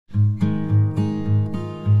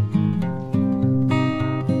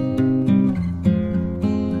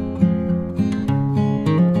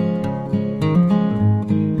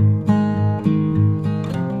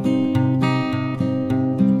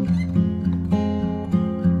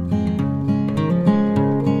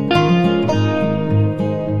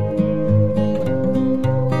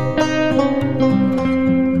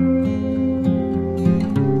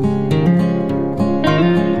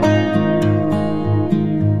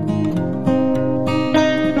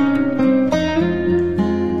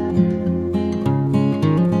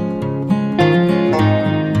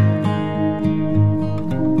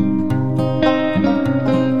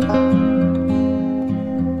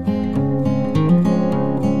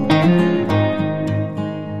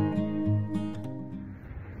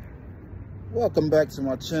Welcome back to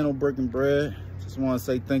my channel, Breaking Bread. Just want to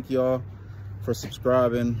say thank y'all for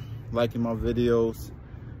subscribing, liking my videos.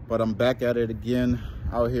 But I'm back at it again,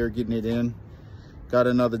 out here getting it in. Got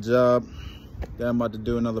another job that I'm about to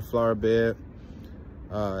do, another flower bed.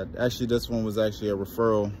 Actually, this one was actually a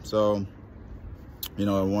referral. So, you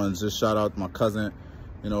know, I wanted to just shout out my cousin,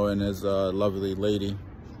 you know, and his lovely lady.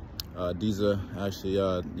 These are actually,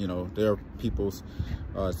 you know, their peoples.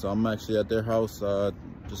 So I'm actually at their house,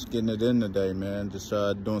 just getting it in today, man. Just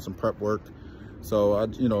doing some prep work. So I,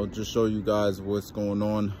 you know, just show you guys what's going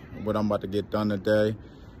on, what I'm about to get done today.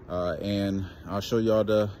 And I'll show y'all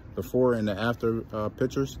the before and the after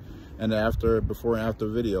pictures and the before and after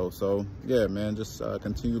video. So yeah, man, just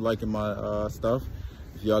continue liking my stuff.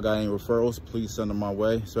 If y'all got any referrals, please send them my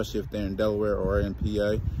way, especially if they're in Delaware or in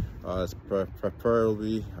PA.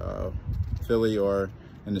 Preferably Philly or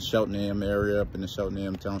in the Cheltenham area, up in the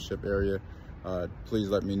Cheltenham Township area. Please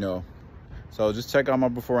let me know. So just check out my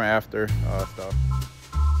before and after stuff.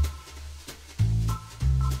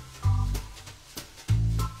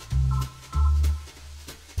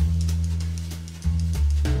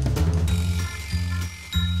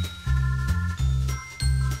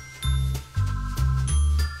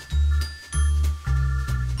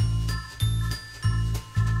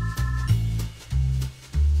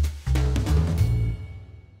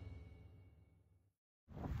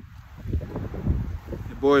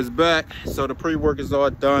 Boys back, so the pre-work is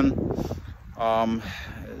all done.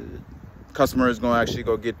 Customer is gonna actually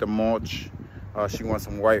go get the mulch. She wants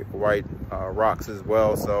some white rocks as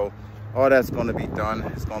well, so all that's gonna be done.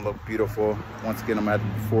 It's gonna look beautiful. Once again, I'm at the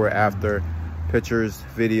before after pictures,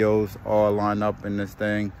 videos all lined up in this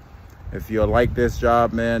thing. If you like this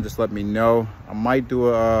job, man, just let me know. I might do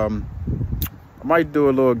a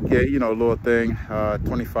little little thing,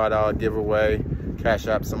 $25 giveaway. Cash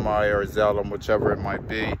App somebody or Zelle them, whichever it might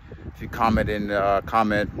be. If you comment in the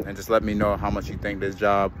comment and just let me know how much you think this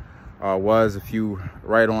job was. If you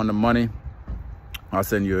right on the money, I'll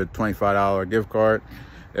send you a $25 gift card.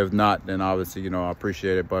 If not, then obviously, you know, I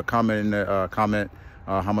appreciate it. But comment in the comment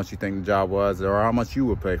how much you think the job was, or how much you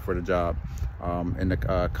would pay for the job in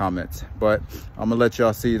the comments. But I'm gonna let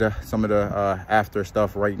y'all see some of the after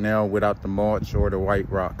stuff right now without the mulch or the white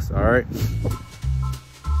rocks. All right.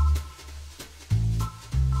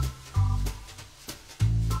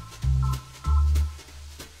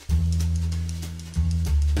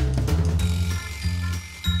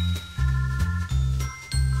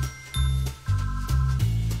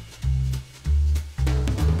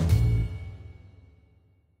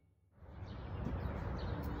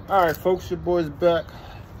 All right, folks, your boy's back,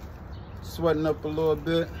 sweating up a little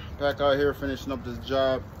bit, back out here finishing up this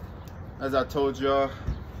job, as I told y'all.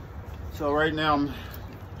 So right now I'm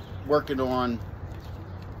working on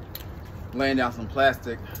laying down some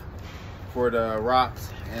plastic for the rocks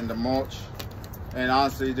and the mulch. And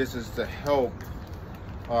honestly, this is to help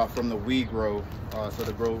from the weed grow, so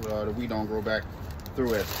the weed don't grow back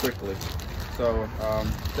through as quickly. So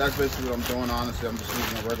that's basically what I'm doing. Honestly, I'm just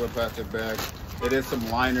using a regular plastic bag. It is some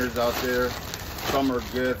liners out there. Some are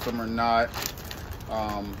good, some are not.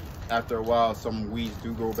 After a while, some weeds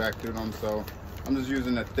do grow back through them. So I'm just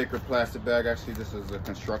using a thicker plastic bag. Actually, this is a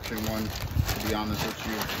construction one, to be honest with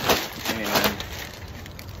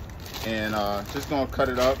you. And just gonna cut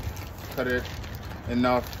it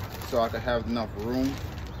enough so I can have enough room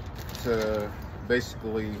to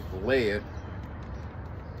basically lay it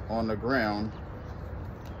on the ground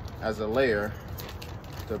as a layer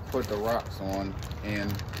to put the rocks on and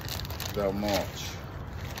the mulch.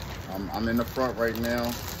 I'm in the front right now,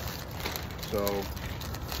 so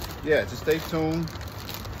yeah, just stay tuned,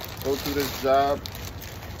 go through this job,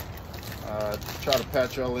 try to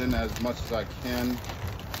patch y'all in as much as I can,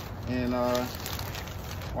 and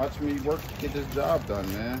watch me work to get this job done,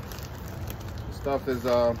 man. This stuff is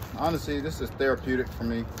honestly, this is therapeutic for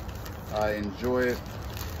me. I enjoy it.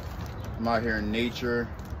 I'm out here in nature.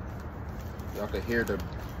 Y'all can hear the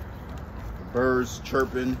birds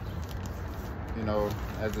chirping, you know,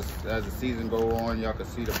 as the season go on. Y'all can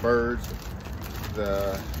see the birds,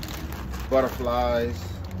 the butterflies,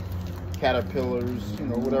 caterpillars, you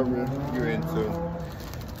know, whatever you're into.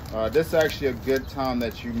 This is actually a good time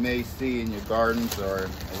that you may see in your gardens or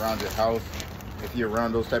around your house, if you're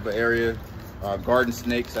around those type of areas. Garden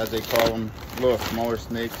snakes, as they call them, little smaller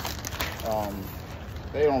snakes.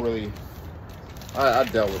 They don't really, I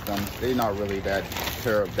dealt with them. They're not really that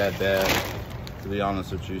bad, to be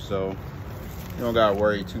honest with you. So you don't gotta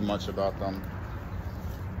worry too much about them.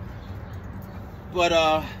 But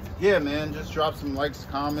yeah, man, just drop some likes,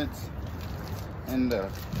 comments in the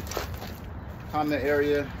comment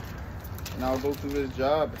area, and I'll go through this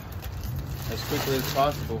job as quickly as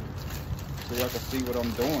possible so y'all can see what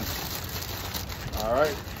I'm doing. All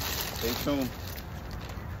right, stay tuned.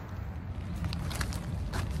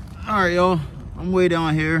 All right, y'all, I'm way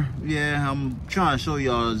down here. Yeah, I'm trying to show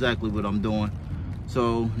y'all exactly what I'm doing.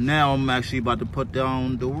 So now I'm actually about to put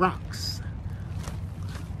down the rocks.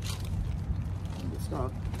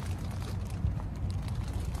 Stop.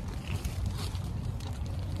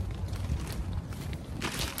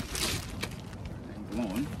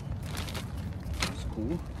 Blowing. That's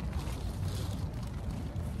cool.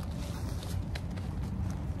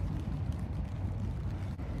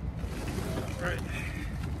 All right.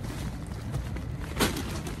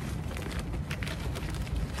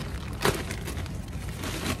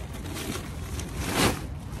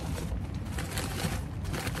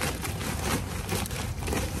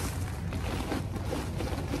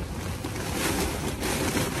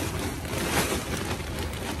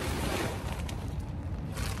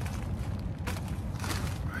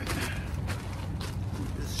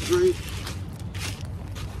 Straight.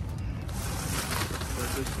 Put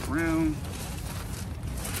this around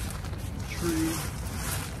the tree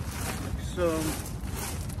like so.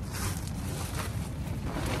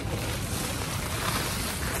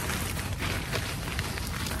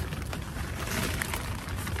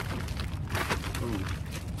 Boom.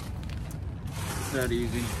 That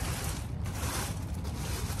easy.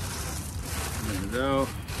 Let it out.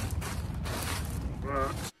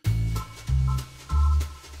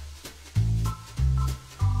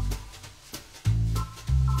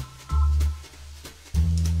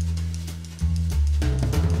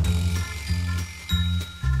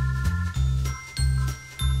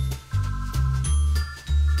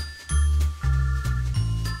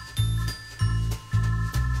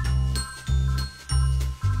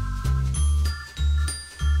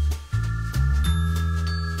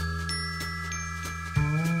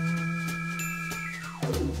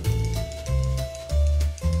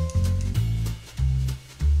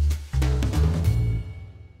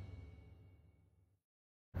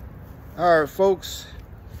 All right, folks,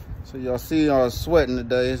 so y'all see I was sweating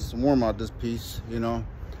today. It's warm out this piece, you know,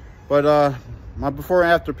 but my before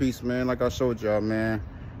and after piece, man, like I showed y'all, man,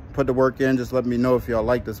 put the work in. Just let me know if y'all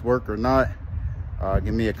like this work or not.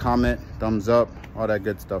 Give me a comment, thumbs up, all that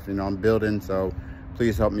good stuff. You know, I'm building, so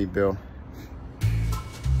please help me build.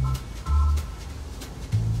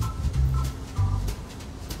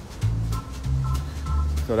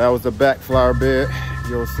 So that was the back flower bed.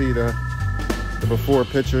 You'll see the before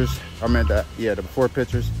pictures. I meant that, yeah, the before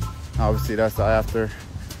pictures. Obviously that's the after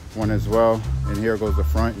one as well. And here goes the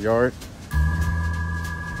front yard.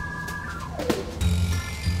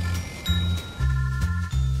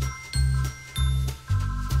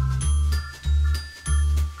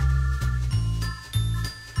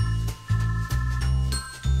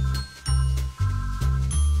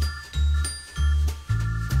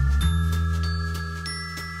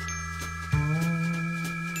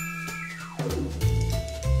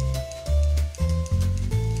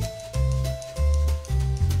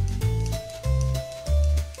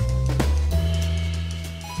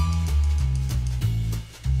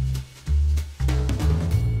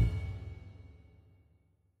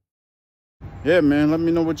 Yeah, man, let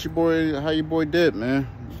me know what how your boy did, man.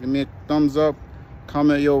 Give me a thumbs up,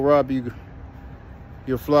 comment, yo, Rob, you're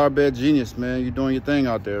a flower bed genius, man. You're doing your thing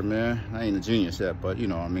out there, man. I ain't a genius yet, but you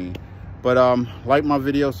know what I mean. But like my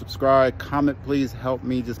video, subscribe, comment, please help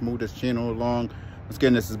me just move this channel along. Once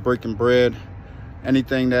again, this is Breaking Bread.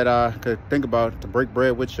 Anything that I could think about to break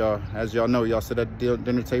bread with y'all. As y'all know, y'all sit at the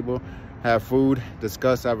dinner table, have food,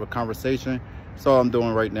 discuss, have a conversation. That's all I'm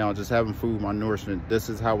doing right now, just having food, my nourishment. This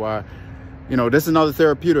is how you know, this is another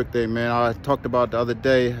therapeutic thing, man. I talked about the other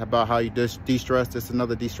day about how you de-stress. This is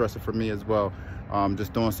another de-stressor for me as well.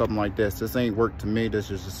 Just doing something like this. This ain't work to me.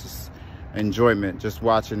 This is just enjoyment, just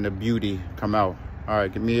watching the beauty come out. All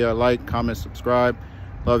right, give me a like, comment, subscribe.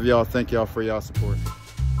 Love y'all. Thank y'all for y'all support.